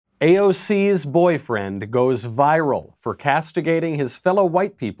AOC's boyfriend goes viral for castigating his fellow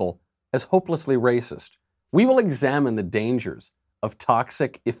white people as hopelessly racist. We will examine the dangers of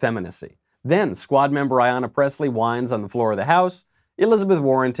toxic effeminacy. Then, squad member Ayanna Pressley whines on the floor of the House, Elizabeth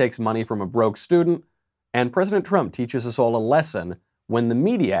Warren takes money from a broke student, and President Trump teaches us all a lesson when the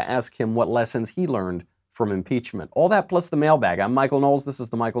media ask him what lessons he learned from impeachment. All that plus the mailbag. I'm Michael Knowles. This is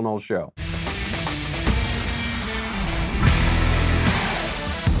The Michael Knowles Show.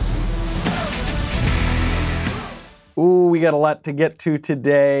 Ooh, we got a lot to get to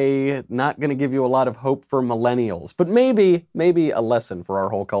today. Not going to give you a lot of hope for millennials, but maybe a lesson for our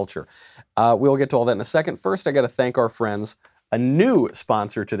whole culture. We'll get to all that in a second. First, I got to thank our friends, a new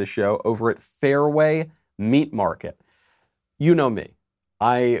sponsor to the show over at Fairway Meat Market. You know me.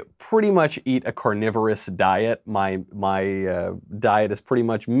 I pretty much eat a carnivorous diet. My diet is pretty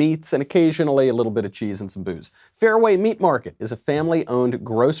much meats and occasionally a little bit of cheese and some booze. Fairway Meat Market is a family-owned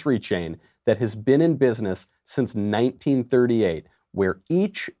grocery chain that has been in business since 1938, where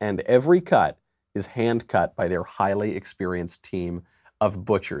each and every cut is hand-cut by their highly experienced team of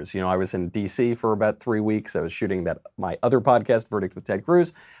butchers. You know, I was in D.C. for about 3 weeks. I was shooting my other podcast, Verdict with Ted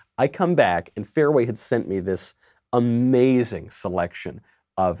Cruz. I come back, and Fairway had sent me this amazing selection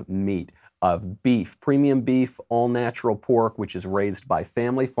of meat, of beef, premium beef, all-natural pork, which is raised by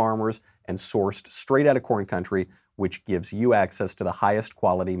family farmers and sourced straight out of corn country, which gives you access to the highest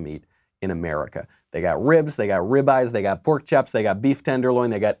quality meat in America. They got ribs, they got ribeyes, they got pork chops, they got beef tenderloin,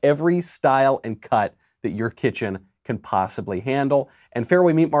 they got every style and cut that your kitchen can possibly handle. And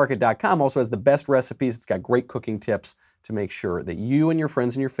FairwayMeatMarket.com also has the best recipes. It's got great cooking tips to make sure that you and your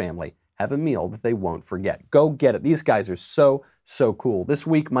friends and your family have a meal that they won't forget. Go get it. These guys are so cool. This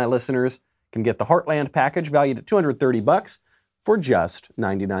week, my listeners can get the Heartland package valued at $230 for just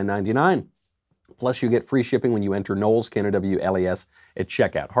 $99.99. Plus, you get free shipping when you enter Knowles, Knowles, at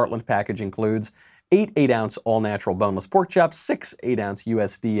checkout. Heartland package includes 8 8-ounce all-natural boneless pork chops, 6 8-ounce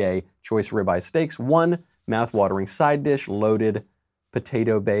USDA choice ribeye steaks, 1 mouth-watering side dish, loaded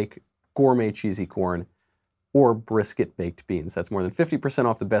potato bake, gourmet cheesy corn, or brisket baked beans. That's more than 50%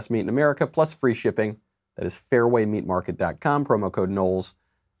 off the best meat in America, plus free shipping. That is fairwaymeatmarket.com, promo code Knowles,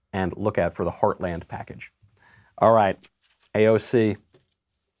 and look out for the Heartland package. All right, AOC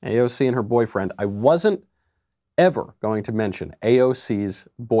and her boyfriend. I wasn't ever going to mention AOC's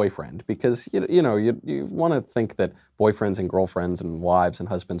boyfriend because, you want to think that boyfriends and girlfriends and wives and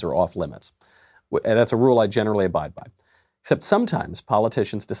husbands are off limits. And that's a rule I generally abide by. Except sometimes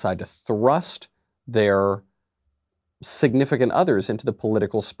politicians decide to thrust their significant others into the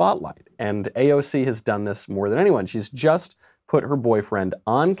political spotlight. And AOC has done this more than anyone. She's just put her boyfriend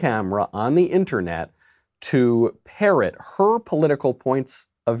on camera on the internet to parrot her political points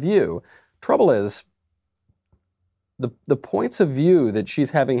of view. Trouble is, the points of view that she's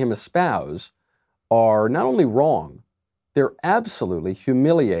having him espouse are not only wrong, they're absolutely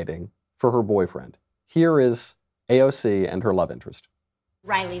humiliating for her boyfriend. Here is AOC and her love interest.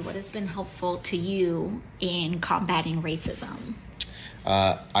 Riley, what has been helpful to you in combating racism?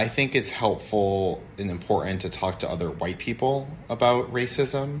 I think it's helpful and important to talk to other white people about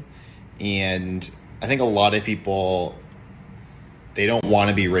racism. And I think a lot of people, they don't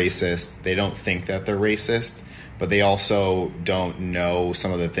want to be racist. They don't think that they're racist, but they also don't know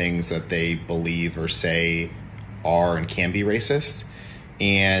some of the things that they believe or say are and can be racist.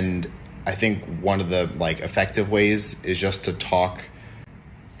 And I think one of the effective ways is just to talk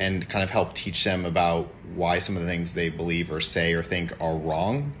and kind of help teach them about why some of the things they believe or say or think are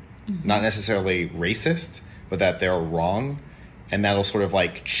wrong. Mm-hmm. Not necessarily racist, but that they're wrong. And that'll sort of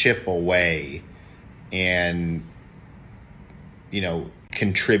chip away and,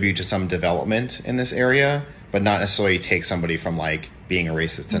 contribute to some development in this area, but not necessarily take somebody from being a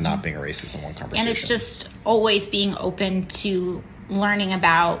racist to not being a racist in one conversation. And it's just always being open to learning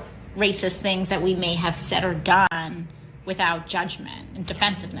about racist things that we may have said or done without judgment and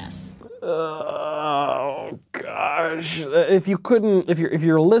defensiveness. Oh gosh! If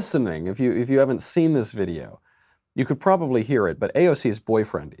you're listening, if you haven't seen this video, you could probably hear it. But AOC's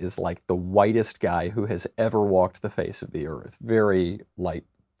boyfriend is like the whitest guy who has ever walked the face of the earth. Very light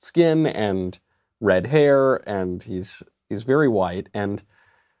skin and red hair, and he's very white. And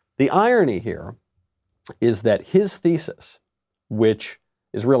the irony here is that his thesis, which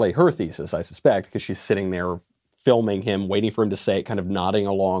is really her thesis, I suspect, because she's sitting there filming him, waiting for him to say it, kind of nodding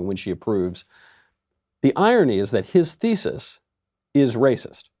along when she approves. The irony is that his thesis is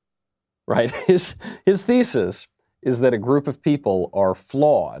racist, right? His thesis is that a group of people are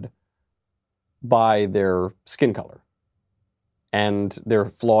flawed by their skin color. And they're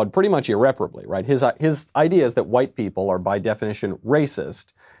flawed pretty much irreparably, right? His idea is that white people are by definition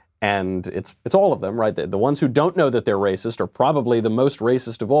racist, And it's all of them, right? The ones who don't know that they're racist are probably the most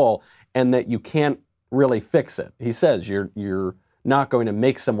racist of all, and that you can't really fix it. He says you're not going to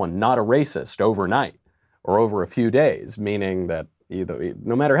make someone not a racist overnight or over a few days, meaning that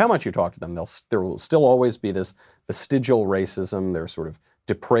no matter how much you talk to them, there will still always be this vestigial racism. They're sort of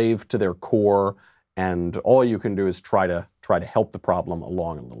depraved to their core, and all you can do is try to help the problem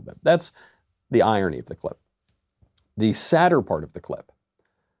along a little bit. That's the irony of the clip. The sadder part of the clip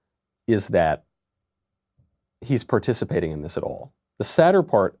is that he's participating in this at all. The sadder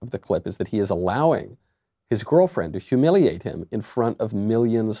part of the clip is that he is allowing his girlfriend to humiliate him in front of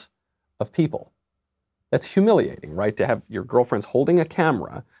millions of people. That's humiliating, right? To have your girlfriend's holding a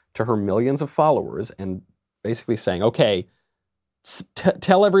camera to her millions of followers and basically saying, okay,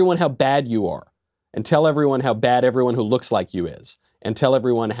 tell everyone how bad you are, and tell everyone how bad everyone who looks like you is, and tell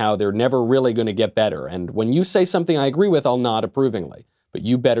everyone how they're never really going to get better. And when you say something I agree with, I'll nod approvingly, but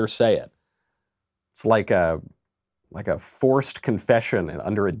you better say it. It's like a forced confession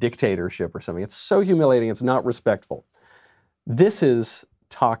under a dictatorship or something. It's so humiliating. It's not respectful. This is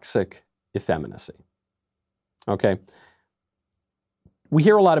toxic effeminacy. Okay? We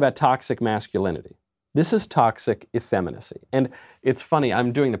hear a lot about toxic masculinity. This is toxic effeminacy. And it's funny,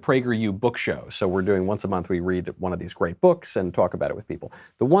 I'm doing the PragerU book show. So we're doing once a month, we read one of these great books and talk about it with people.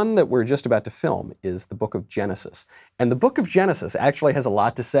 The one that we're just about to film is the book of Genesis. And the book of Genesis actually has a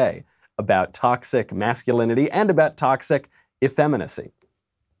lot to say about toxic masculinity and about toxic effeminacy.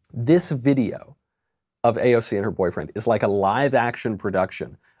 This video of AOC and her boyfriend is like a live action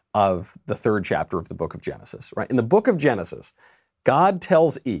production of the third chapter of the book of Genesis, right? In the book of Genesis, God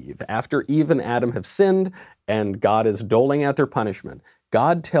tells Eve, after Eve and Adam have sinned and God is doling out their punishment,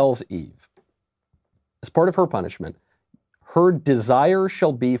 God tells Eve, as part of her punishment, her desire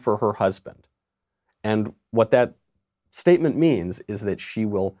shall be for her husband. And what that statement means is that she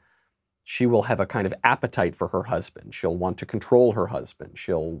will have a kind of appetite for her husband. She'll want to control her husband.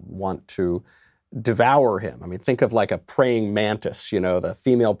 She'll want to devour him. I mean, think of like a praying mantis, the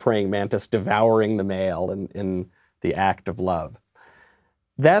female praying mantis devouring the male in the act of love.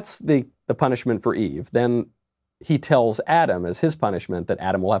 That's the punishment for Eve. Then he tells Adam as his punishment that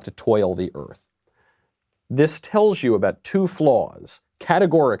Adam will have to toil the earth. This tells you about two flaws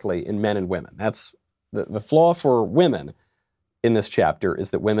categorically in men and women. That's the flaw for women in this chapter is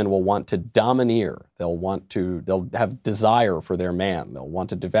that women will want to domineer. They'll have desire for their man. They'll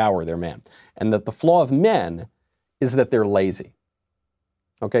want to devour their man. And that the flaw of men is that they're lazy.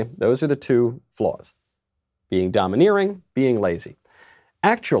 Okay, those are the two flaws. Being domineering, being lazy.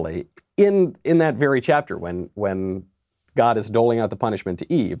 Actually, in that very chapter, when God is doling out the punishment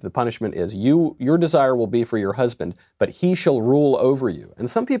to Eve, the punishment is your desire will be for your husband, but he shall rule over you. And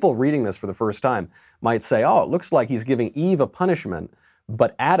some people reading this for the first time might say, oh, it looks like he's giving Eve a punishment,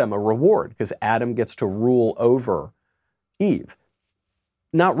 but Adam a reward, because Adam gets to rule over Eve.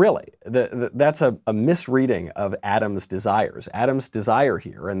 Not really. That's a misreading of Adam's desires. Adam's desire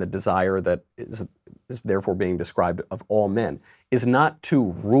here, and the desire that is therefore being described of all men, is not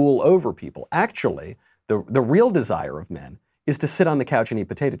to rule over people. Actually, the real desire of men is to sit on the couch and eat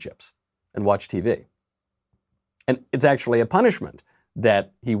potato chips and watch TV. And it's actually a punishment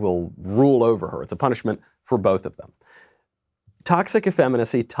that he will rule over her. It's a punishment for both of them. Toxic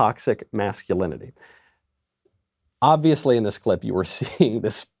effeminacy, toxic masculinity. Obviously, in this clip, you were seeing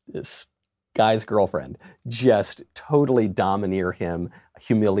this guy's girlfriend just totally domineer him,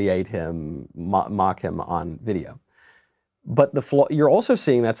 humiliate him, mock him on video. But the flaw, you're also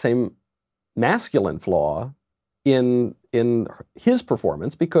seeing that same masculine flaw in his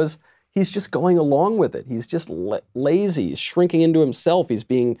performance, because he's just going along with it. He's just lazy. He's shrinking into himself. He's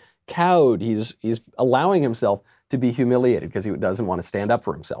being cowed. He's allowing himself to be humiliated because he doesn't want to stand up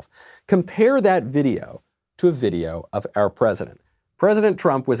for himself. Compare that video to a video of our president. President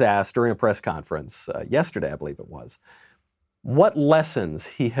Trump was asked during a press conference yesterday, I believe it was, what lessons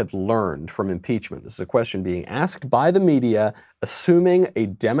he had learned from impeachment. This is a question being asked by the media, assuming a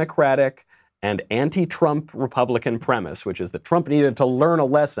Democratic and anti-Trump Republican premise, which is that Trump needed to learn a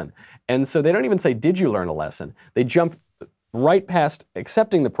lesson. And so they don't even say, did you learn a lesson? They jump right past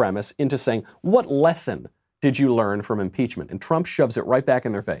accepting the premise into saying, what lesson did you learn from impeachment? And Trump shoves it right back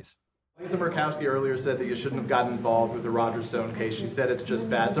in their face. Lisa Murkowski earlier said that you shouldn't have gotten involved with the Roger Stone case. She said it's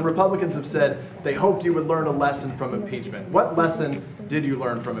just bad. Some Republicans have said they hoped you would learn a lesson from impeachment. What lesson did you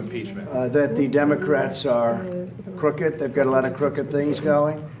learn from impeachment? That the Democrats are crooked. They've got a lot of crooked things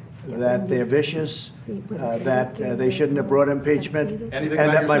going. that they're vicious, that they shouldn't have brought impeachment, Anything and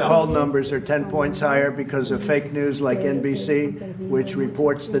about that my yourself? poll numbers are 10 points higher because of fake news like NBC, which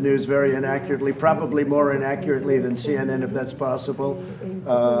reports the news very inaccurately, probably more inaccurately than CNN, if that's possible,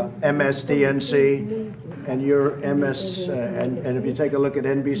 MSDNC, and your MS, and if you take a look at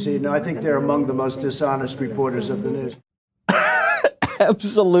NBC, no, I think they're among the most dishonest reporters of the news.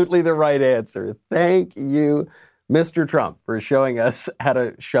 Absolutely the right answer. Thank you, Mr. Trump, for showing us how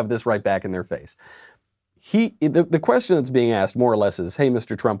to shove this right back in their face. The question that's being asked more or less is, hey,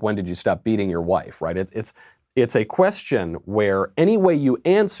 Mr. Trump, when did you stop beating your wife, right? It's a question where any way you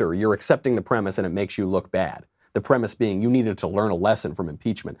answer, you're accepting the premise and it makes you look bad. The premise being you needed to learn a lesson from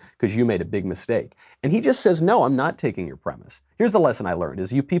impeachment because you made a big mistake. And he just says, no, I'm not taking your premise. Here's the lesson I learned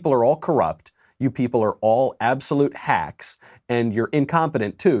is you people are all corrupt. You people are all absolute hacks, and you're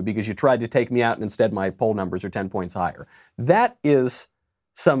incompetent too because you tried to take me out and instead my poll numbers are 10 points higher. That is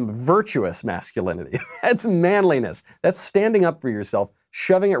some virtuous masculinity. That's manliness. That's standing up for yourself,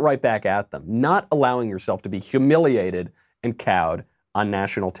 shoving it right back at them, not allowing yourself to be humiliated and cowed on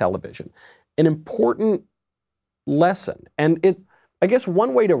national television. An important lesson. And I guess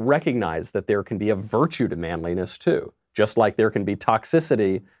one way to recognize that there can be a virtue to manliness too, just like there can be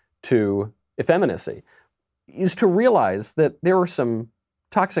toxicity to effeminacy, is to realize that there are some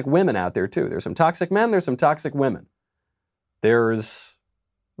toxic women out there too. There's some toxic men, there's some toxic women. There's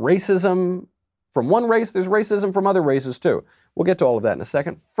racism from one race, there's racism from other races too. We'll get to all of that in a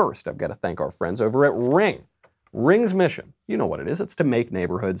second. First, I've got to thank our friends over at Ring. Ring's mission, you know what it is, it's to make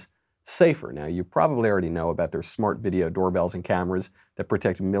neighborhoods safer. Now, you probably already know about their smart video doorbells and cameras that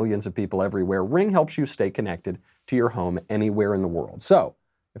protect millions of people everywhere. Ring helps you stay connected to your home anywhere in the world. So,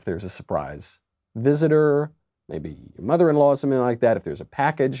 if there's a surprise visitor, maybe your mother-in-law, something like that, if there's a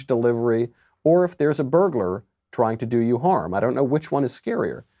package delivery, or if there's a burglar trying to do you harm, I don't know which one is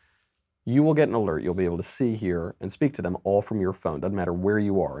scarier, you will get an alert. You'll be able to see, hear, and speak to them all from your phone. Doesn't matter where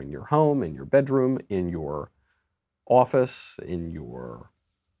you are, in your home, in your bedroom, in your office, in your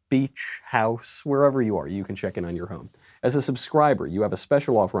beach, house, wherever you are, you can check in on your home. As a subscriber, you have a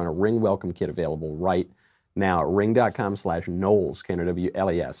special offer on a Ring Welcome Kit available right now at ring.com/Knowles,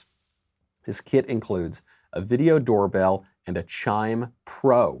 Knowles. This kit includes a video doorbell and a Chime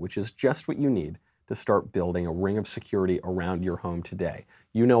Pro, which is just what you need to start building a ring of security around your home today.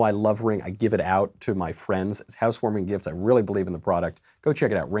 You know I love Ring. I give it out to my friends as housewarming gifts. I really believe in the product. Go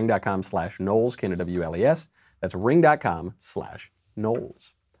check it out, ring.com/Knowles, Knowles. That's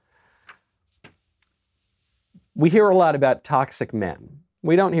ring.com/Knowles. We hear a lot about toxic men.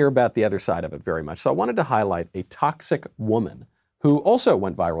 We don't hear about the other side of it very much. So I wanted to highlight a toxic woman who also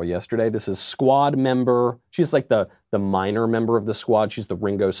went viral yesterday. This is Squad member. She's like the minor member of the Squad. She's the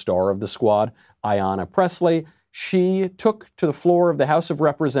Ringo Starr of the Squad, Ayanna Pressley. She took to the floor of the House of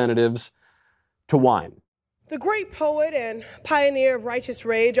Representatives to whine. The great poet and pioneer of righteous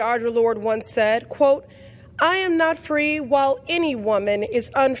rage, Audre Lorde, once said, quote, "I am not free while any woman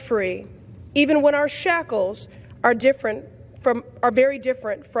is unfree, even when our shackles are very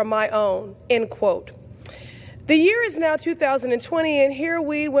different from my own," end quote. The year is now 2020, and here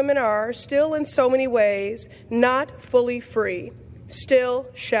we women are, still in so many ways, not fully free, still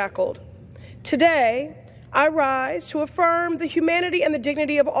shackled. Today, I rise to affirm the humanity and the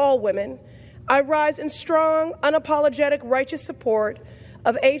dignity of all women. I rise in strong, unapologetic, righteous support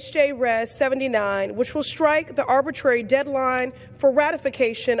of H.J. Res. 79, which will strike the arbitrary deadline for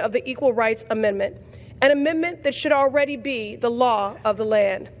ratification of the Equal Rights Amendment, an amendment that should already be the law of the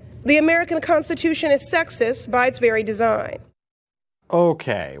land. The American Constitution is sexist by its very design.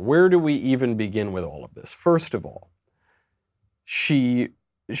 Okay, where do we even begin with all of this? First of all, she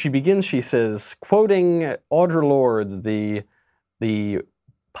says, quoting Audre Lorde, the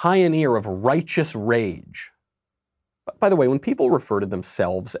pioneer of righteous rage. By the way, when people refer to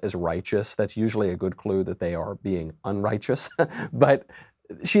themselves as righteous, that's usually a good clue that they are being unrighteous. But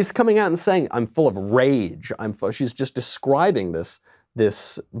she's coming out and saying, I'm full of rage. She's just describing this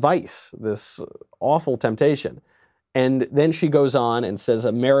vice, this awful temptation. And then she goes on and says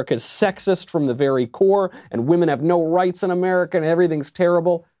America's sexist from the very core and women have no rights in America and everything's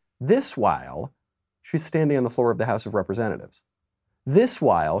terrible. This while she's standing on the floor of the House of Representatives. This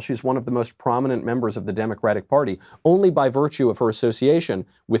while she's one of the most prominent members of the Democratic Party, only by virtue of her association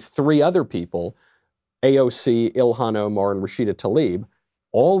with three other people, AOC, Ilhan Omar, and Rashida Tlaib,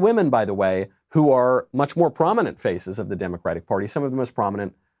 all women, by the way, who are much more prominent faces of the Democratic Party, some of the most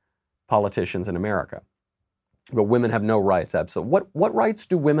prominent politicians in America. But women have no rights, absolutely. What rights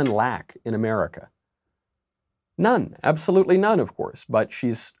do women lack in America? None, absolutely none, of course, but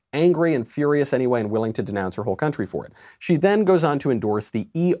she's angry and furious anyway and willing to denounce her whole country for it. She then goes on to endorse the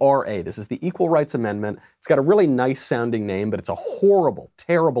ERA. This is the Equal Rights Amendment. It's got a really nice sounding name, but it's a horrible,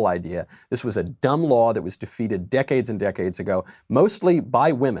 terrible idea. This was a dumb law that was defeated decades and decades ago, mostly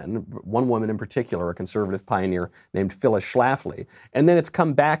by women, one woman in particular, a conservative pioneer named Phyllis Schlafly. And then it's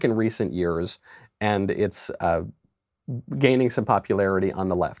come back in recent years, and it's gaining some popularity on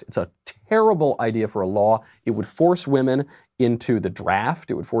the left. It's a terrible idea for a law. It would force women into the draft.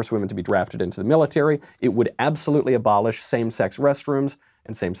 It would force women to be drafted into the military. It would absolutely abolish same-sex restrooms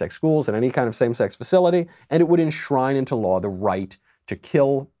and same-sex schools and any kind of same-sex facility, and it would enshrine into law the right to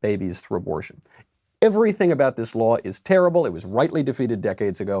kill babies through abortion. Everything about this law is terrible. It was rightly defeated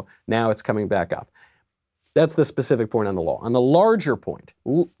decades ago. Now it's coming back up. That's the specific point on the law. On the larger point,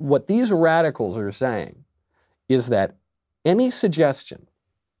 what these radicals are saying is that any suggestion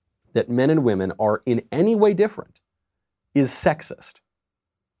that men and women are in any way different is sexist.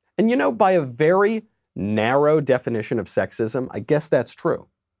 And you know, by a very narrow definition of sexism, I guess that's true.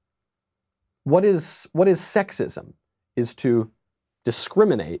 What is sexism? Is to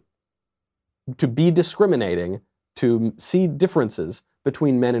discriminate, to be discriminating, to see differences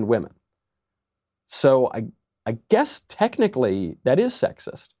between men and women. So I guess technically that is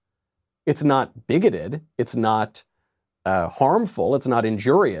sexist. It's not bigoted. It's not harmful. It's not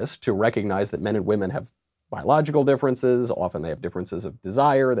injurious to recognize that men and women have biological differences. Often they have differences of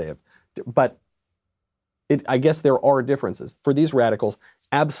desire. But I guess there are differences. For these radicals,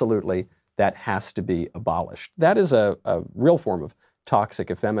 absolutely, that has to be abolished. That is a real form of toxic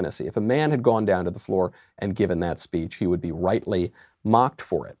effeminacy. If a man had gone down to the floor and given that speech, he would be rightly mocked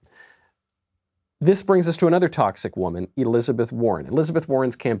for it. This brings us to another toxic woman, Elizabeth Warren. Elizabeth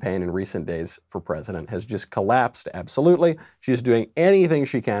Warren's campaign in recent days for president has just collapsed absolutely. She's doing anything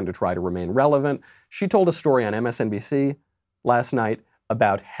she can to try to remain relevant. She told a story on MSNBC last night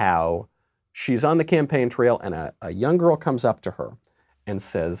about how she's on the campaign trail and a young girl comes up to her and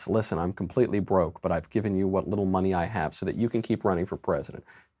says, listen, I'm completely broke, but I've given you what little money I have so that you can keep running for president.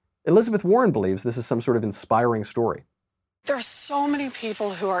 Elizabeth Warren believes this is some sort of inspiring story. There are so many people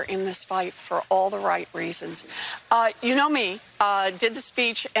who are in this fight for all the right reasons. You know me, did the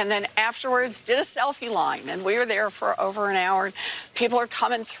speech and then afterwards did a selfie line. And we were there for over an hour. People are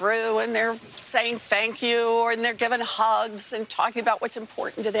coming through and they're saying thank you and they're giving hugs and talking about what's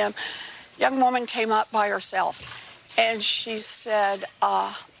important to them. A young woman came up by herself and she said,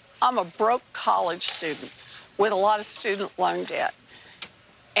 I'm a broke college student with a lot of student loan debt.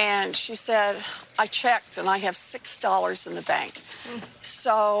 And she said, I checked and I have $6 in the bank.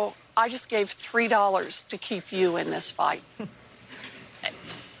 So I just gave $3 to keep you in this fight.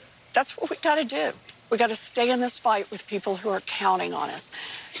 That's what we got to do. We got to stay in this fight with people who are counting on us.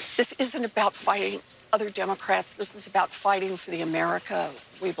 This isn't about fighting other Democrats. This is about fighting for the America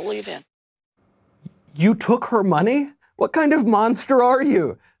we believe in. You took her money? What kind of monster are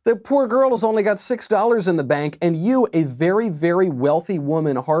you? The poor girl has only got $6 in the bank, and you, a very, very wealthy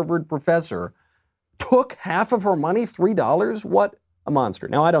woman, Harvard professor, took half of her money, $3? What a monster.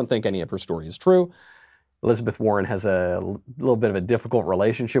 Now, I don't think any of her story is true. Elizabeth Warren has a little bit of a difficult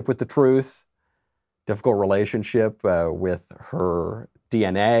relationship with the truth, difficult relationship with her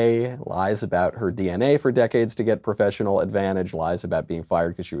DNA, lies about her DNA for decades to get professional advantage, lies about being fired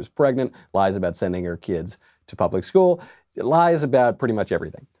because she was pregnant, lies about sending her kids to public school, lies about pretty much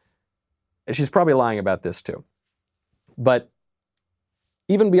everything. She's probably lying about this too. But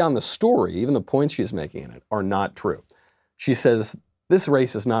even beyond the story, even the points she's making in it are not true. She says this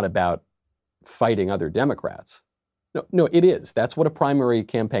race is not about fighting other Democrats. No, it is. That's what a primary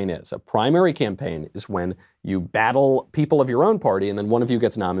campaign is. A primary campaign is when you battle people of your own party and then one of you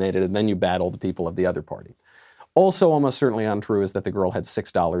gets nominated and then you battle the people of the other party. Also almost certainly untrue is that the girl had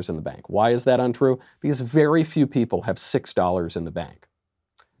 $6 in the bank. Why is that untrue? Because very few people have $6 in the bank.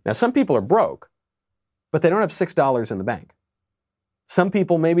 Now, some people are broke, but they don't have $6 in the bank. Some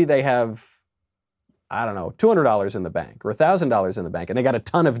people, maybe they have, I don't know, $200 in the bank or $1,000 in the bank, and they got a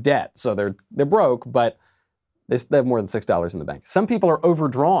ton of debt. So they're broke, but they have more than $6 in the bank. Some people are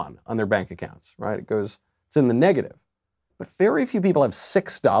overdrawn on their bank accounts, right? It's in the negative. But very few people have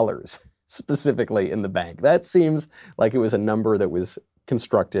 $6 specifically in the bank. That seems like it was a number that was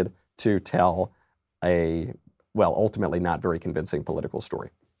constructed to tell a, well, ultimately not very convincing political story.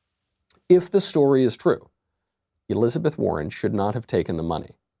 If the story is true, Elizabeth Warren should not have taken the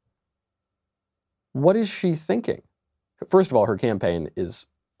money. What is she thinking? First of all, her campaign is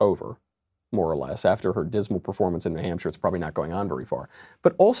over, more or less. After her dismal performance in New Hampshire, it's probably not going on very far.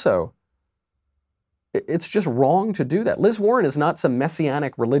 But also, It's just wrong to do that. Liz Warren is not some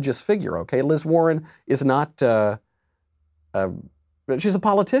messianic religious figure, okay? Liz Warren is not, she's a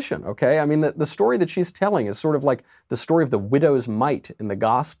politician, okay? I mean, the story that she's telling is sort of like the story of the widow's mite in the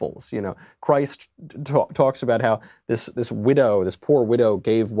Gospels. You know, Christ talks about how this widow, this poor widow,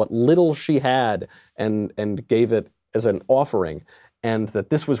 gave what little she had and gave it as an offering, and that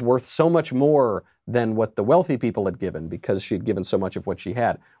this was worth so much more than what the wealthy people had given because she'd given so much of what she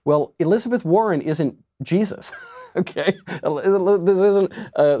had. Well, Elizabeth Warren isn't Jesus, okay? This isn't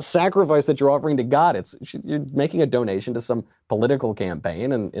a sacrifice that you're offering to God. You're making a donation to some political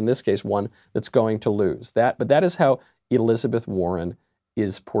campaign, and in this case, one that's going to lose. But that is how Elizabeth Warren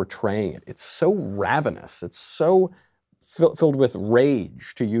is portraying it. It's so ravenous. It's so filled with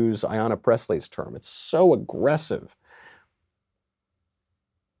rage, to use Ayanna Pressley's term. It's so aggressive.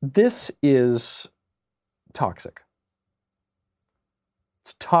 This is toxic.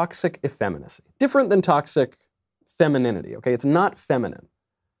 It's toxic effeminacy. Different than toxic femininity, okay? It's not feminine.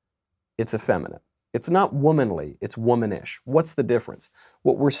 It's effeminate. It's not womanly. It's womanish. What's the difference?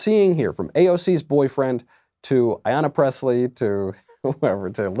 What we're seeing here, from AOC's boyfriend to Ayanna Pressley to whoever,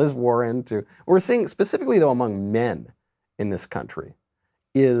 to Liz Warren, we're seeing specifically, though, among men in this country,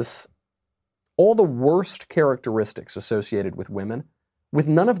 is all the worst characteristics associated with women with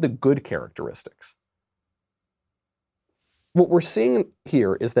none of the good characteristics. What we're seeing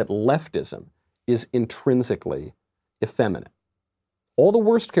here is that leftism is intrinsically effeminate. All the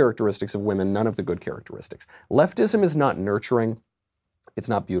worst characteristics of women, none of the good characteristics. Leftism is not nurturing. It's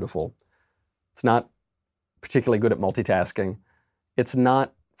not beautiful. It's not particularly good at multitasking. It's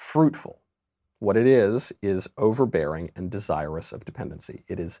not fruitful. What it is overbearing and desirous of dependency.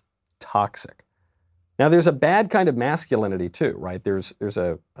 It is toxic. Now, there's a bad kind of masculinity too, right? There's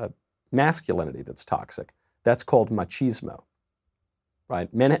a masculinity that's toxic. That's called machismo,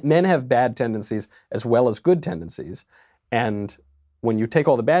 right? Men have bad tendencies as well as good tendencies. And when you take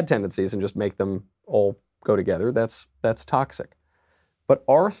all the bad tendencies and just make them all go together, that's toxic. But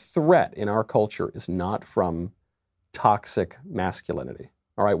our threat in our culture is not from toxic masculinity,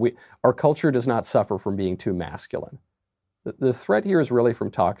 all right? Our culture does not suffer from being too masculine. The threat here is really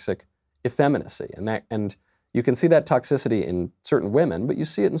from toxic effeminacy, and you can see that toxicity in certain women, but you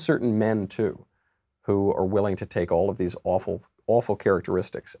see it in certain men too, who are willing to take all of these awful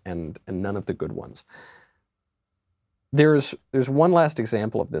characteristics and none of the good ones. There's one last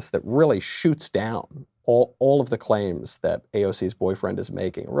example of this that really shoots down all of the claims that AOC's boyfriend is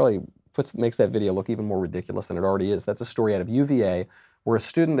making. It really makes that video look even more ridiculous than it already is. That's a story out of UVA, where a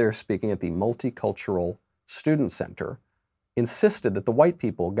student there speaking at the Multicultural Student Center insisted that the white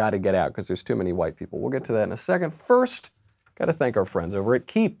people got to get out because there's too many white people. We'll get to that in a second. First, got to thank our friends over at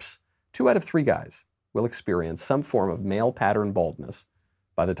Keeps. 2 out of 3 guys will experience some form of male pattern baldness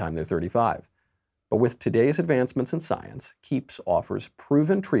by the time they're 35. But with today's advancements in science, Keeps offers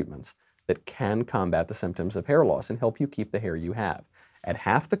proven treatments that can combat the symptoms of hair loss and help you keep the hair you have at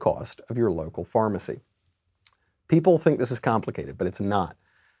half the cost of your local pharmacy. People think this is complicated, but it's not.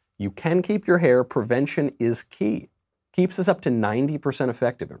 You can keep your hair. Prevention is key. Keeps is up to 90%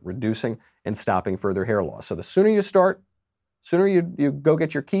 effective at reducing and stopping further hair loss. So the sooner you start, sooner you go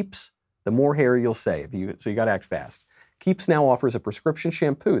get your Keeps, the more hair you'll save. So you got to act fast. Keeps now offers a prescription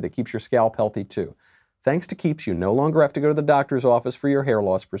shampoo that keeps your scalp healthy too. Thanks to Keeps, you no longer have to go to the doctor's office for your hair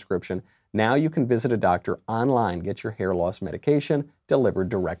loss prescription. Now you can visit a doctor online, get your hair loss medication delivered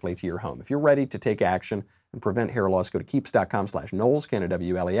directly to your home. If you're ready to take action and prevent hair loss, go to keeps.com/Knowles,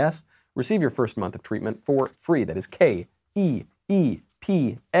 Knowles. Receive your first month of treatment for free. That is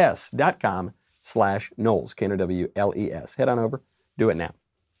KEEPS.com/Knowles, Knowles. Head on over, do it now.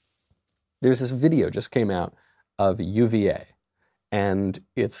 There's this video just came out of UVA, and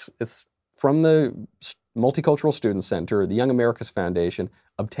it's from the Multicultural Student Center. The Young America's Foundation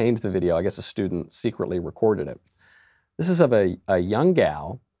obtained the video. I guess a student secretly recorded it. This is of a young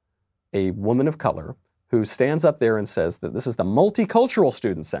gal, a woman of color, who stands up there and says that this is the Multicultural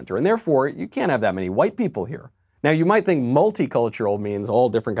Student Center, and therefore you can't have that many white people here. Now, you might think multicultural means all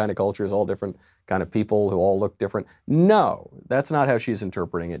different kind of cultures, all different kind of people who all look different. No, that's not how she's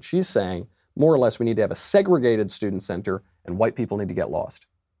interpreting it. She's saying, more or less, we need to have a segregated student center, and white people need to get lost.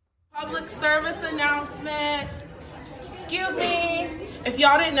 Public service announcement. Excuse me. If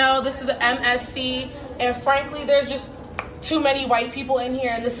y'all didn't know, this is the MSC, and frankly, there's just too many white people in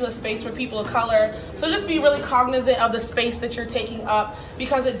here, and this is a space for people of color. So just be really cognizant of the space that you're taking up,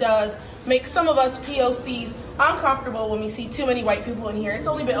 because it does make some of us POCs uncomfortable when we see too many white people in here. It's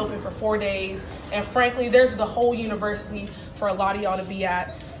only been open for 4 days, and frankly, there's the whole university for a lot of y'all to be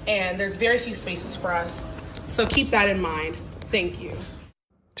at, and there's very few spaces for us. So keep that in mind. Thank you.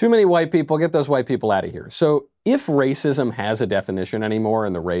 Too many white people, get those white people out of here. So if racism has a definition anymore,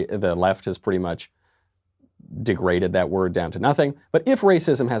 and the left has pretty much degraded that word down to nothing, but if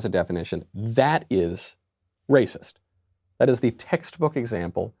racism has a definition, that is racist. That is the textbook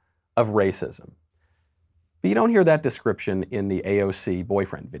example of racism. But you don't hear that description in the AOC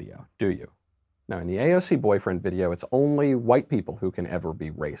boyfriend video, do you? No, in the AOC boyfriend video, it's only white people who can ever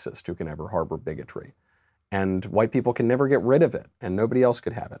be racist, who can ever harbor bigotry. And white people can never get rid of it, and nobody else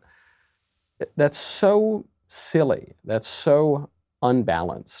could have it. That's so silly. That's so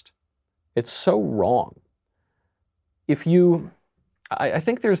unbalanced. It's so wrong. I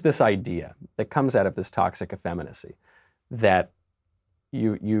think there's this idea that comes out of this toxic effeminacy that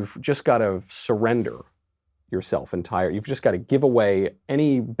you've just got to surrender yourself you've just got to give away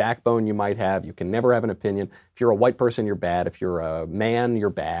any backbone you might have. You can never have an opinion. If you're a white person, you're bad. If you're a man, you're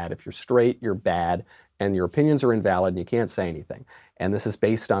bad. If you're straight, you're bad. And your opinions are invalid and you can't say anything. And this is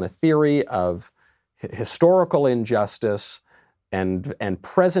based on a theory of historical injustice and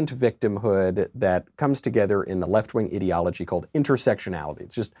present victimhood that comes together in the left-wing ideology called intersectionality.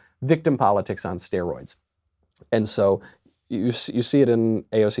 It's just victim politics on steroids. And so you see it in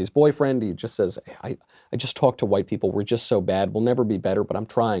AOC's boyfriend. He just says, I just talk to white people. We're just so bad. We'll never be better, but I'm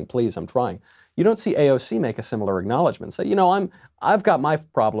trying. Please, I'm trying. You don't see AOC make a similar acknowledgement. Say, I've got my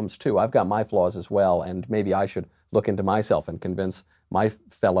problems too. I've got my flaws as well, and maybe I should look into myself and convince my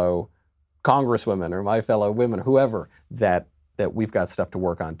fellow congresswomen or my fellow women, whoever, that we've got stuff to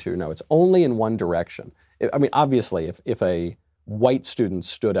work on too. No, it's only in one direction. I mean, obviously, if a white student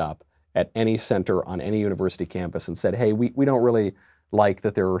stood up at any center on any university campus and said, hey, we don't really like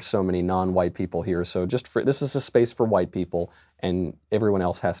that there are so many non-white people here, so this is a space for white people and everyone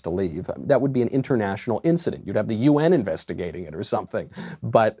else has to leave. That would be an international incident. You'd have the UN investigating it or something.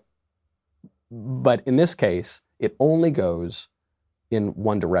 But in this case, it only goes in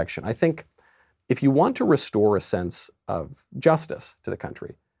one direction. I think if you want to restore a sense of justice to the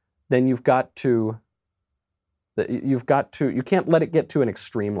country, then you can't let it get to an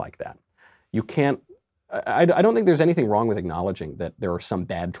extreme like that. You can't, I don't think there's anything wrong with acknowledging that there are some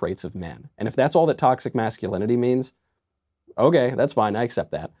bad traits of men. And if that's all that toxic masculinity means, okay, that's fine, I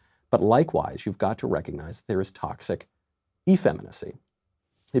accept that. But likewise, you've got to recognize that there is toxic effeminacy.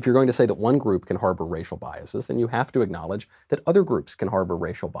 If you're going to say that one group can harbor racial biases, then you have to acknowledge that other groups can harbor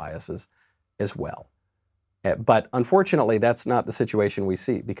racial biases as well. But unfortunately, that's not the situation we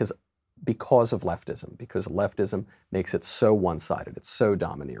see because of leftism, because leftism makes it so one-sided, it's so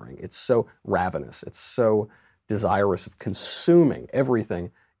domineering, it's so ravenous, it's so desirous of consuming everything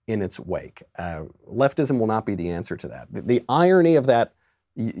in its wake. Leftism will not be the answer to that. The irony of that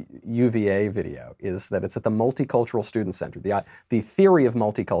UVA video is that it's at the Multicultural Student Center. The theory of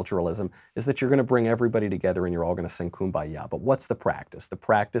multiculturalism is that you're going to bring everybody together and you're all going to sing Kumbaya. But what's the practice? The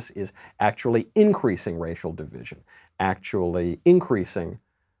practice is actually increasing racial division, actually increasing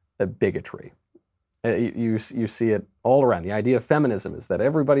bigotry. You see it all around. The idea of feminism is that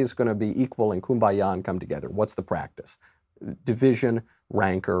everybody's going to be equal in Kumbaya and come together. What's the practice? Division,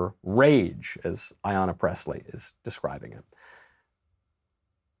 rancor, rage, as Ayanna Pressley is describing it.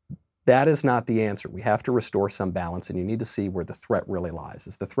 That is not the answer. We have to restore some balance, and you need to see where the threat really lies.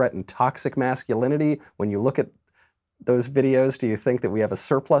 Is the threat in toxic masculinity? When you look at those videos, do you think that we have a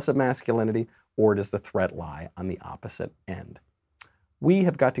surplus of masculinity, or does the threat lie on the opposite end? We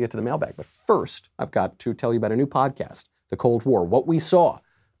have got to get to the mailbag, but first, I've got to tell you about a new podcast, The Cold War, What We Saw,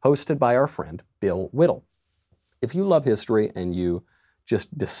 hosted by our friend Bill Whittle. If you love history and you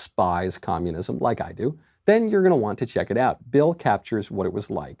just despise communism like I do, then you're going to want to check it out. Bill captures what it was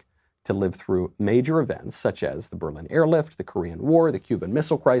like to live through major events such as the Berlin Airlift, the Korean War, the Cuban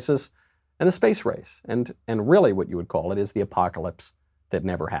Missile Crisis, and the space race. And really what you would call it is the apocalypse that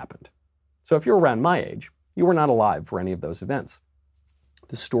never happened. So if you're around my age, you were not alive for any of those events.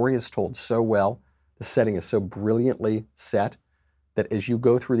 The story is told so well, the setting is so brilliantly set, that as you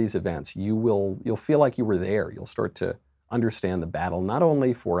go through these events, you'll feel like you were there. You'll start to understand the battle, not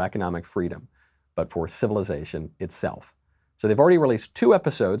only for economic freedom, but for civilization itself. So they've already released 2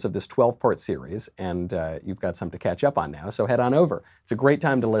 episodes of this 12-part series, and you've got some to catch up on now, so head on over. It's a great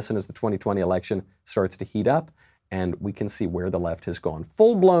time to listen as the 2020 election starts to heat up, and we can see where the left has gone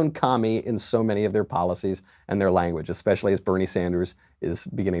full-blown commie in so many of their policies and their language, especially as Bernie Sanders is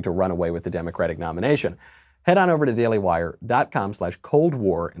beginning to run away with the Democratic nomination. Head on over to dailywire.com/Cold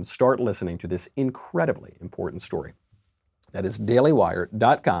War and start listening to this incredibly important story. That is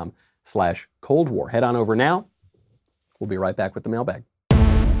dailywire.com/Cold War. Head on over now. We'll be right back with the mailbag.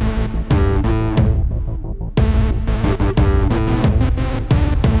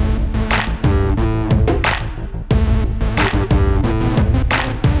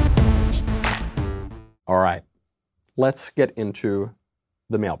 right, let's get into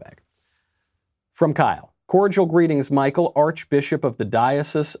the mailbag. From Kyle. Cordial greetings, Michael, Archbishop of the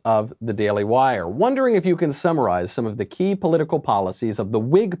Diocese of the Daily Wire. Wondering if you can summarize some of the key political policies of the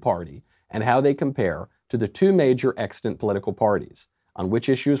Whig Party and how they compare to the two major extant political parties. On which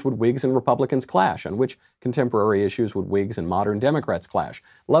issues would Whigs and Republicans clash? On which contemporary issues would Whigs and modern Democrats clash?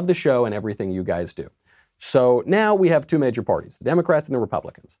 Love the show and everything you guys do. So now we have two major parties, the Democrats and the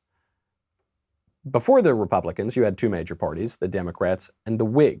Republicans. Before the Republicans, you had two major parties, the Democrats and the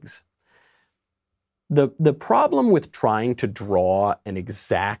Whigs. The problem with trying to draw an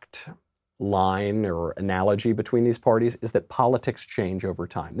exact line or analogy between these parties is that politics change over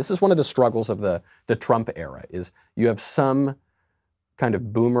time. This is one of the struggles of the Trump era, is you have some kind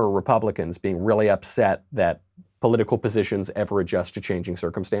of boomer Republicans being really upset that political positions ever adjust to changing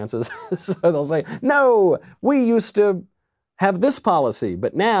circumstances. So they'll say, no, we used to have this policy,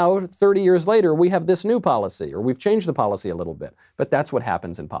 but now, 30 years later, we have this new policy, or we've changed the policy a little bit. But that's what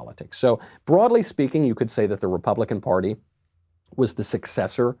happens in politics. So broadly speaking, you could say that the Republican Party was the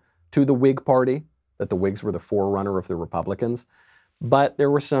successor to the Whig Party, that the Whigs were the forerunner of the Republicans. But there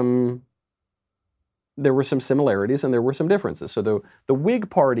were some similarities and there were some differences. So the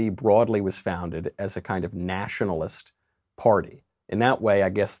Whig Party broadly was founded as a kind of nationalist party. In that way, I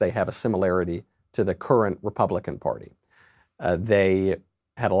guess they have a similarity to the current Republican Party. They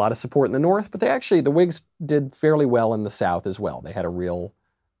had a lot of support in the North, but the Whigs did fairly well in the South as well. They had a real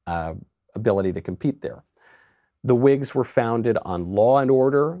ability to compete there. The Whigs were founded on law and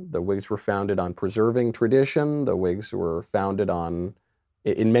order. The Whigs were founded on preserving tradition. The Whigs were founded on,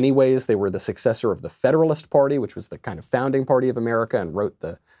 in many ways, they were the successor of the Federalist Party, which was the kind of founding party of America and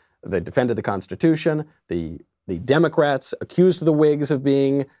they defended the Constitution. The Democrats accused the Whigs of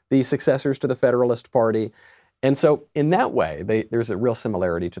being the successors to the Federalist Party. And so in that way, there's a real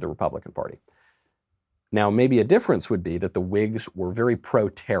similarity to the Republican Party. Now, maybe a difference would be that the Whigs were very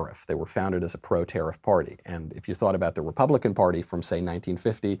pro-tariff. They were founded as a pro-tariff party. And if you thought about the Republican Party from, say,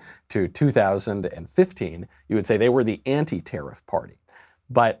 1950 to 2015, you would say they were the anti-tariff party.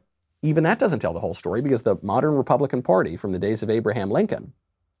 But even that doesn't tell the whole story, because the modern Republican Party from the days of Abraham Lincoln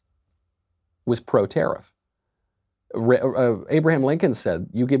was pro-tariff. Abraham Lincoln said,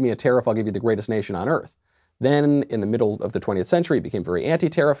 you give me a tariff, I'll give you the greatest nation on earth. Then in the middle of the 20th century, it became very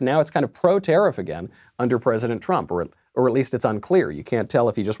anti-tariff. Now it's kind of pro-tariff again under President Trump, or at least it's unclear. You can't tell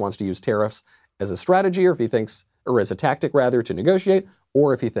if he just wants to use tariffs as a strategy, or if he thinks, or as a tactic rather, to negotiate,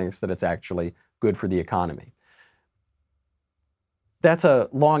 or if he thinks that it's actually good for the economy. That's a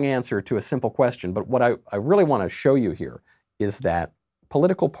long answer to a simple question, but what I really want to show you here is that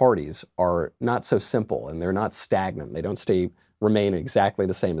political parties are not so simple, and they're not stagnant. They don't remain exactly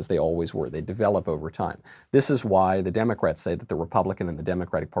the same as they always were. They develop over time. This is why the Democrats say that the Republican and the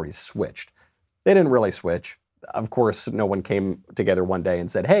Democratic parties switched. They didn't really switch. Of course, no one came together one day and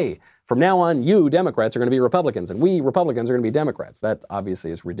said, hey, from now on, you Democrats are going to be Republicans, and we Republicans are going to be Democrats. That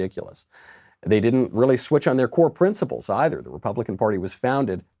obviously is ridiculous. They didn't really switch on their core principles either. The Republican Party was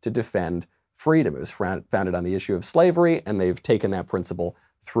founded to defend freedom. It was founded on the issue of slavery, and they've taken that principle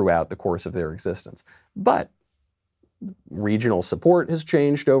throughout the course of their existence. But regional support has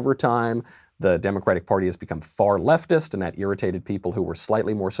changed over time. The Democratic Party has become far leftist, and that irritated people who were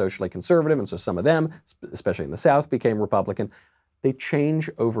slightly more socially conservative, and so some of them, especially in the South, became Republican. They change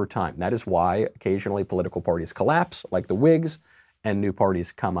over time. That is why occasionally political parties collapse, like the Whigs, and new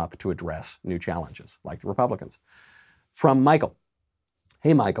parties come up to address new challenges, like the Republicans. From Michael.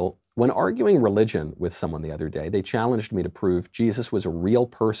 Hey, Michael, when arguing religion with someone the other day, they challenged me to prove Jesus was a real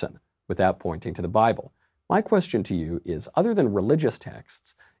person without pointing to the Bible. My question to you is, other than religious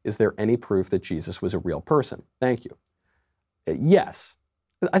texts, is there any proof that Jesus was a real person? Thank you. Yes.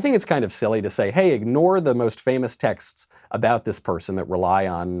 I think it's kind of silly to say, hey, ignore the most famous texts about this person that rely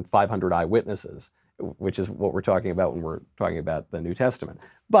on 500 eyewitnesses, which is what we're talking about when we're talking about the New Testament.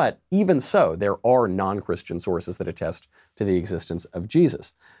 But even so, there are non-Christian sources that attest to the existence of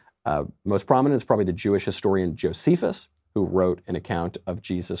Jesus. Most prominent is probably the Jewish historian Josephus, who wrote an account of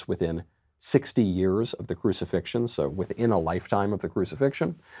Jesus within 60 years of the crucifixion, so within a lifetime of the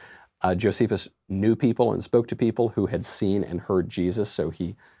crucifixion. Josephus knew people and spoke to people who had seen and heard Jesus, so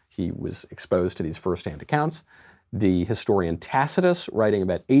he was exposed to these firsthand accounts. The historian Tacitus, writing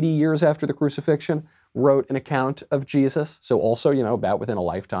about 80 years after the crucifixion, wrote an account of Jesus, so also, about within a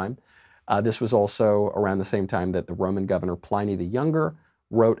lifetime. This was also around the same time that the Roman governor Pliny the Younger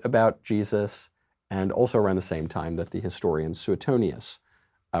wrote about Jesus, and also around the same time that the historian Suetonius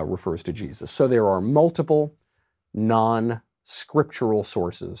refers to Jesus. So there are multiple non-scriptural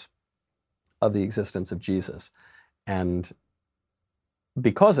sources of the existence of Jesus. And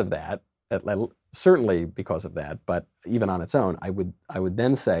because of that, certainly because of that, but even on its own, I would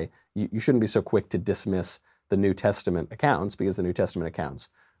then say you shouldn't be so quick to dismiss the New Testament accounts, because the New Testament accounts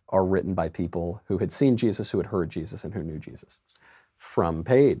are written by people who had seen Jesus, who had heard Jesus, and who knew Jesus. From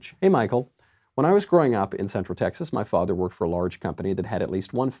Paige. Hey, Michael. When I was growing up in Central Texas, my father worked for a large company that had at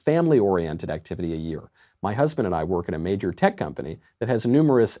least one family-oriented activity a year. My husband and I work at a major tech company that has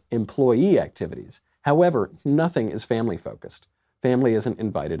numerous employee activities. However, nothing is family-focused. Family isn't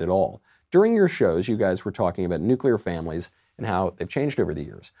invited at all. During your shows, you guys were talking about nuclear families and how they've changed over the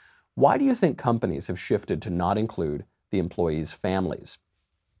years. Why do you think companies have shifted to not include the employees' families?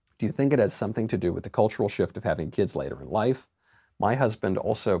 Do you think it has something to do with the cultural shift of having kids later in life? My husband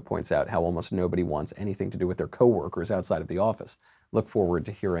also points out how almost nobody wants anything to do with their coworkers outside of the office. Look forward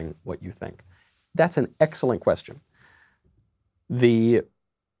to hearing what you think. That's an excellent question. The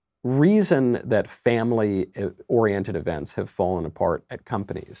reason that family-oriented events have fallen apart at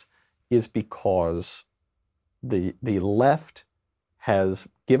companies is because the left has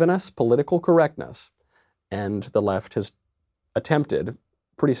given us political correctness, and the left has attempted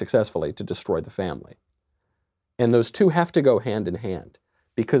pretty successfully to destroy the family. And those two have to go hand in hand,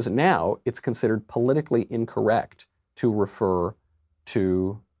 because now it's considered politically incorrect to refer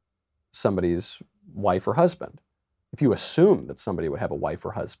to somebody's wife or husband. If you assume that somebody would have a wife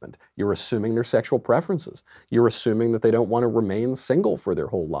or husband, you're assuming their sexual preferences. You're assuming that they don't want to remain single for their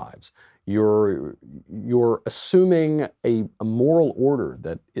whole lives. You're assuming a moral order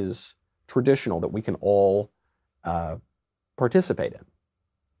that is traditional, that we can all participate in.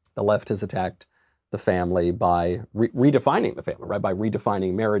 The left has attacked the family by redefining the family, right? By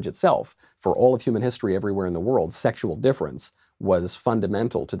redefining marriage itself. For all of human history, everywhere in the world, sexual difference was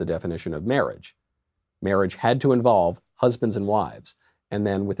fundamental to the definition of marriage. Marriage had to involve husbands and wives. And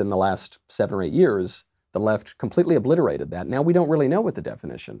then within the last 7 or 8 years, the left completely obliterated that. Now we don't really know what the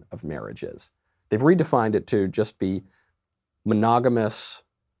definition of marriage is. They've redefined it to just be monogamous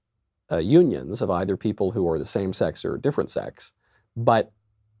unions of either people who are the same sex or different sex. But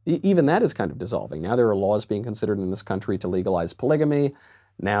even that is kind of dissolving. Now there are laws being considered in this country to legalize polygamy.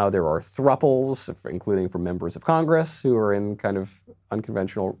 Now there are thruples, including from members of Congress who are in kind of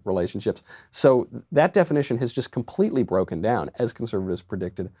unconventional relationships. So that definition has just completely broken down, as conservatives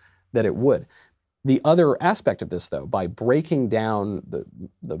predicted that it would. The other aspect of this, though, by breaking down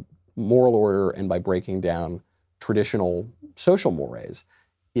the moral order and by breaking down traditional social mores,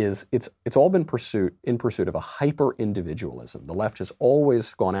 is it's all been in pursuit of a hyper-individualism. The left has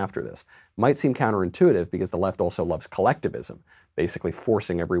always gone after this. Might seem counterintuitive because the left also loves collectivism, basically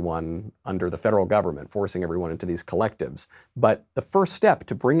forcing everyone under the federal government, forcing everyone into these collectives. But the first step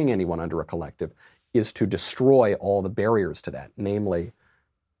to bringing anyone under a collective is to destroy all the barriers to that, namely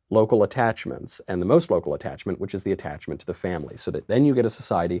local attachments, and the most local attachment, which is the attachment to the family, so that then you get a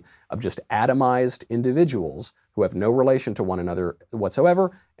society of just atomized individuals who have no relation to one another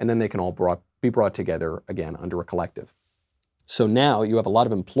whatsoever, and then they can all be brought together again under a collective. So now you have a lot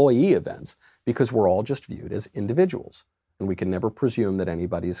of employee events because we're all just viewed as individuals, and we can never presume that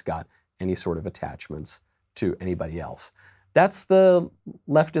anybody's got any sort of attachments to anybody else. That's the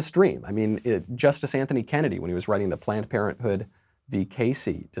leftist dream. I mean, Justice Anthony Kennedy, when he was writing the Planned Parenthood v.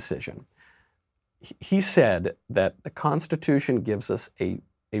 Casey decision, he said that the Constitution gives us a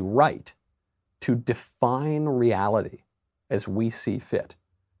right to define reality as we see fit.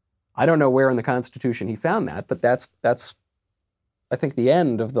 I don't know where in the Constitution he found that, but that's I think the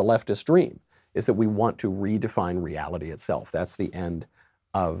end of the leftist dream, is that we want to redefine reality itself. That's the end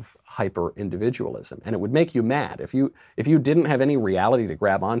of hyper-individualism. And it would make you mad if you didn't have any reality to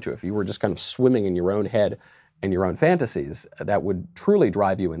grab onto, if you were just kind of swimming in your own head and your own fantasies. That would truly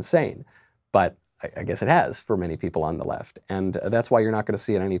drive you insane. But I guess it has for many people on the left. And that's why you're not going to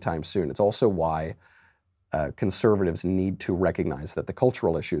see it anytime soon. It's also why conservatives need to recognize that the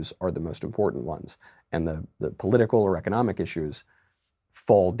cultural issues are the most important ones, and the political or economic issues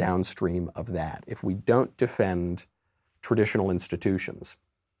fall downstream of that. If we don't defend traditional institutions,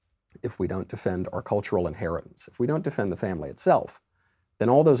 if we don't defend our cultural inheritance, if we don't defend the family itself, then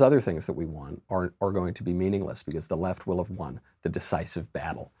all those other things that we want are going to be meaningless, because the left will have won the decisive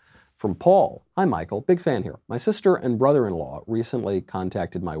battle. From Paul, hi Michael, big fan here. My sister and brother-in-law recently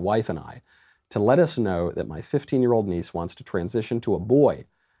contacted my wife and I to let us know that my 15-year-old niece wants to transition to a boy,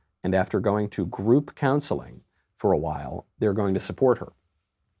 and after going to group counseling for a while, they're going to support her.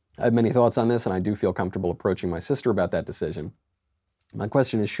 I have many thoughts on this, and I do feel comfortable approaching my sister about that decision. My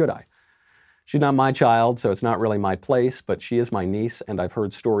question is, should I? She's not my child, so it's not really my place, but she is my niece, and I've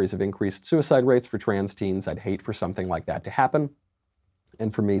heard stories of increased suicide rates for trans teens. I'd hate for something like that to happen,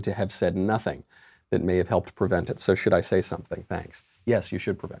 and for me to have said nothing that may have helped prevent it. So should I say something? Thanks. Yes, you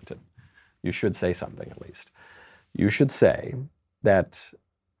should prevent it. You should say something at least. You should say that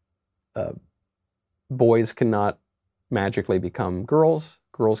boys cannot magically become girls,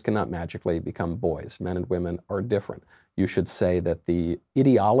 girls cannot magically become boys. Men and women are different. You should say that the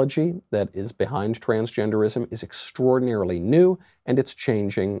ideology that is behind transgenderism is extraordinarily new and it's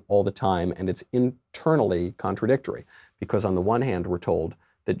changing all the time and it's internally contradictory. Because on the one hand, we're told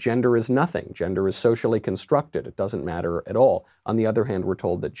that gender is nothing. Gender is socially constructed. It doesn't matter at all. On the other hand, we're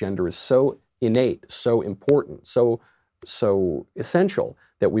told that gender is so innate, so important, so essential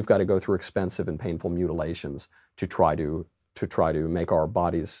that we've got to go through expensive and painful mutilations to try to make our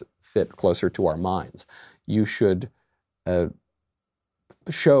bodies fit closer to our minds. You should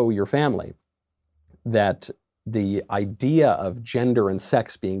show your family that the idea of gender and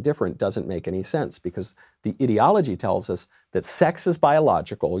sex being different doesn't make any sense, because the ideology tells us that sex is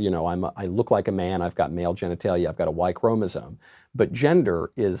biological. You know, I look like a man, I've got male genitalia, I've got a Y chromosome. But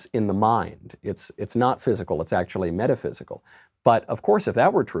gender is in the mind. It's not physical, it's actually metaphysical. But of course, if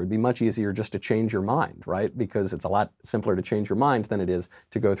that were true, it'd be much easier just to change your mind, right? Because it's a lot simpler to change your mind than it is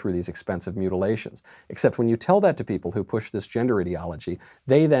to go through these expensive mutilations. Except when you tell that to people who push this gender ideology,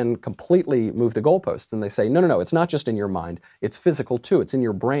 they then completely move the goalposts and they say, no, it's not just in your mind, it's physical too, it's in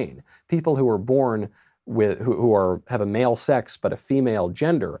your brain. People who are born with, who have a male sex but a female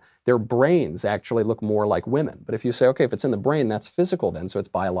gender, their brains actually look more like women. But if you say, okay, if it's in the brain, that's physical then, so it's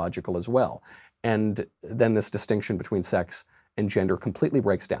biological as well. And then this distinction between sex and gender completely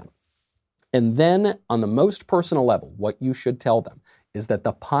breaks down. And then on the most personal level, what you should tell them is that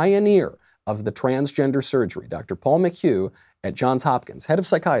the pioneer of the transgender surgery, Dr. Paul McHugh at Johns Hopkins, head of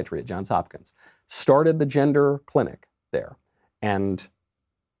psychiatry at Johns Hopkins, started the gender clinic there, and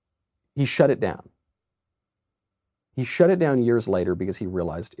he shut it down. He shut it down years later because he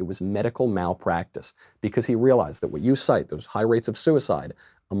realized it was medical malpractice, because he realized that what you cite, those high rates of suicide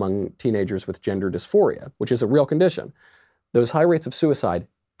among teenagers with gender dysphoria, which is a real condition, those high rates of suicide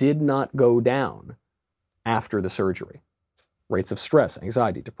did not go down after the surgery. Rates of stress,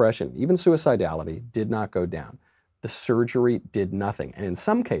 anxiety, depression, even suicidality did not go down. The surgery did nothing. And in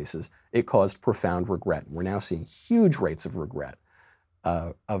some cases, it caused profound regret. We're now seeing huge rates of regret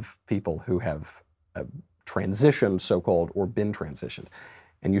of people who have transitioned, so-called, or been transitioned.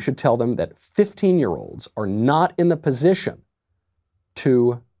 And you should tell them that 15-year-olds are not in the position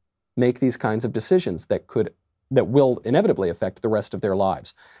to make these kinds of decisions that will inevitably affect the rest of their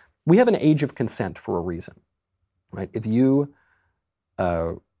lives. We have an age of consent for a reason, right? If you're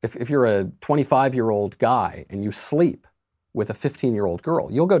a 25-year-old guy and you sleep with a 15-year-old girl,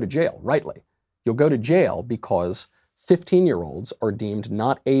 you'll go to jail, rightly. You'll go to jail because 15-year-olds are deemed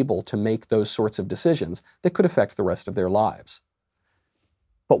not able to make those sorts of decisions that could affect the rest of their lives.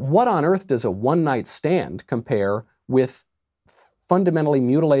 But what on earth does a one-night stand compare with fundamentally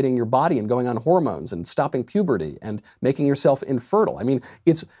mutilating your body and going on hormones and stopping puberty and making yourself infertile? I mean,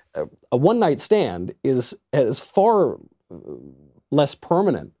 it's a one-night stand has far less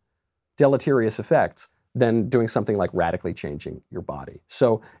permanent deleterious effects than doing something like radically changing your body.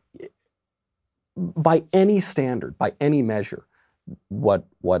 So by any standard, by any measure, what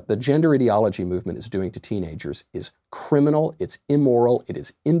the gender ideology movement is doing to teenagers is criminal, it's immoral, it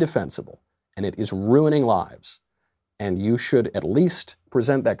is indefensible, and it is ruining lives. And you should at least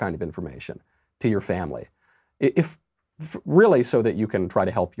present that kind of information to your family, if really so that you can try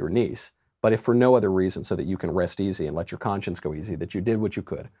to help your niece, but if for no other reason, so that you can rest easy and let your conscience go easy that you did what you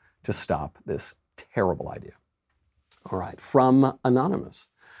could to stop this terrible idea. All right, from Anonymous.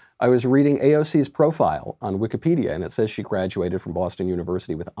 I was reading AOC's profile on Wikipedia, and it says she graduated from Boston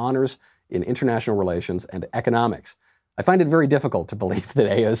University with honors in international relations and economics. I find it very difficult to believe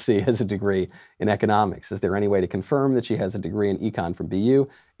that AOC has a degree in economics. Is there any way to confirm that she has a degree in econ from BU?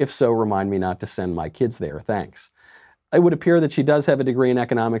 If so, remind me not to send my kids there. Thanks. It would appear that she does have a degree in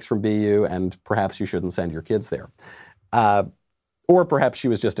economics from BU, and perhaps you shouldn't send your kids there. Or perhaps she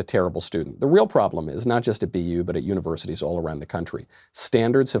was just a terrible student. The real problem is not just at BU, but at universities all around the country.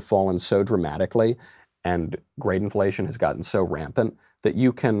 Standards have fallen so dramatically, and grade inflation has gotten so rampant that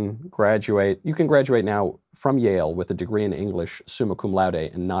you can graduate now from Yale with a degree in English, summa cum laude,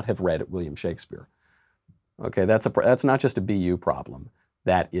 and not have read William Shakespeare. Okay, that's not just a BU problem.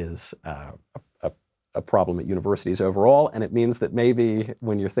 That is a problem at universities overall, and it means that maybe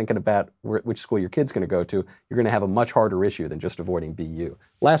when you're thinking about which school your kid's going to go to, you're going to have a much harder issue than just avoiding BU.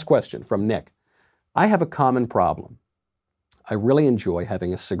 Last question from Nick. I have a common problem. I really enjoy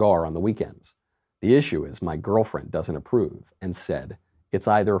having a cigar on the weekends. The issue is my girlfriend doesn't approve and said it's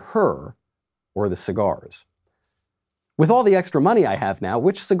either her or the cigars. With all the extra money I have now,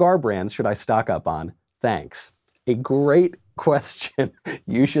 which cigar brands should I stock up on? Thanks. A great question.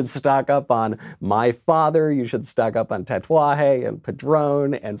 You should stock up on My Father. You should stock up on Tatuaje and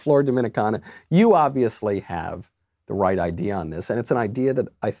Padron and Flor Dominicana. You obviously have the right idea on this, and it's an idea that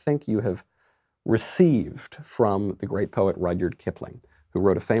I think you have received from the great poet Rudyard Kipling, who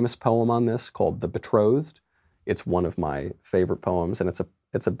wrote a famous poem on this called The Betrothed. It's one of my favorite poems, and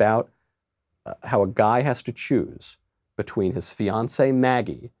it's about how a guy has to choose between his fiancée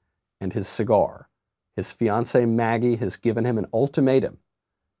Maggie and his cigar. His fiancée Maggie has given him an ultimatum,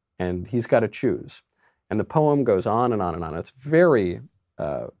 and he's got to choose. And the poem goes on and on and on. It's very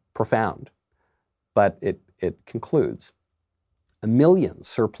profound, but it concludes. 1 million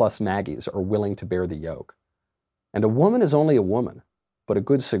surplus Maggies are willing to bear the yoke. And a woman is only a woman, but a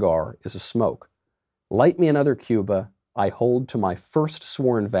good cigar is a smoke. Light me another Cuba, I hold to my first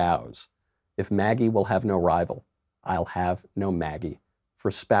sworn vows. If Maggie will have no rival, I'll have no Maggie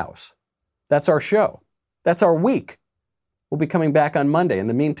for spouse. That's our show. That's our week. We'll be coming back on Monday. In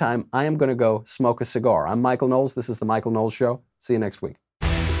the meantime, I am going to go smoke a cigar. I'm Michael Knowles. This is The Michael Knowles Show. See you next week.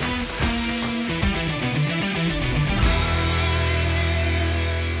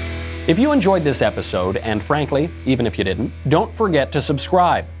 If you enjoyed this episode, and frankly, even if you didn't, don't forget to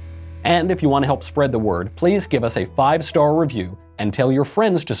subscribe. And if you want to help spread the word, please give us a 5-star review and tell your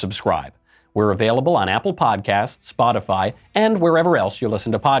friends to subscribe. We're available on Apple Podcasts, Spotify, and wherever else you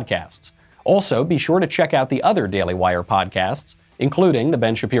listen to podcasts. Also, be sure to check out the other Daily Wire podcasts, including The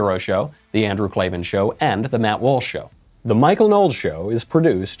Ben Shapiro Show, The Andrew Klavan Show, and The Matt Walsh Show. The Michael Knowles Show is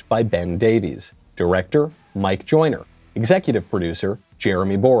produced by Ben Davies. Director, Mike Joyner. Executive producer,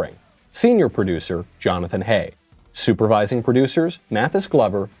 Jeremy Boring. Senior producer, Jonathan Hay. Supervising producers, Mathis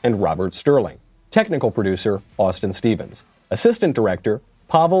Glover and Robert Sterling. Technical producer, Austin Stevens. Assistant director,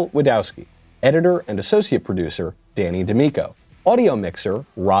 Pavel Wadowski. Editor and associate producer, Danny D'Amico. Audio mixer,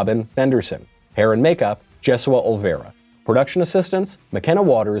 Robin Fenderson. Hair and makeup, Jesua Olvera. Production assistants, McKenna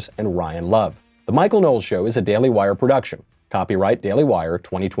Waters and Ryan Love. The Michael Knowles Show is a Daily Wire production. Copyright Daily Wire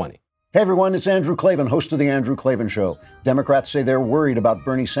 2020. Hey everyone, it's Andrew Klavan, host of The Andrew Klavan Show. Democrats say they're worried about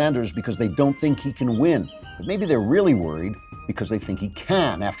Bernie Sanders because they don't think he can win. But maybe they're really worried because they think he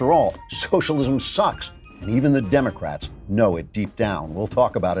can. After all, socialism sucks. And even the Democrats know it deep down. We'll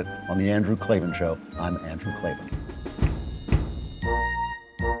talk about it on The Andrew Klavan Show. I'm Andrew Klavan.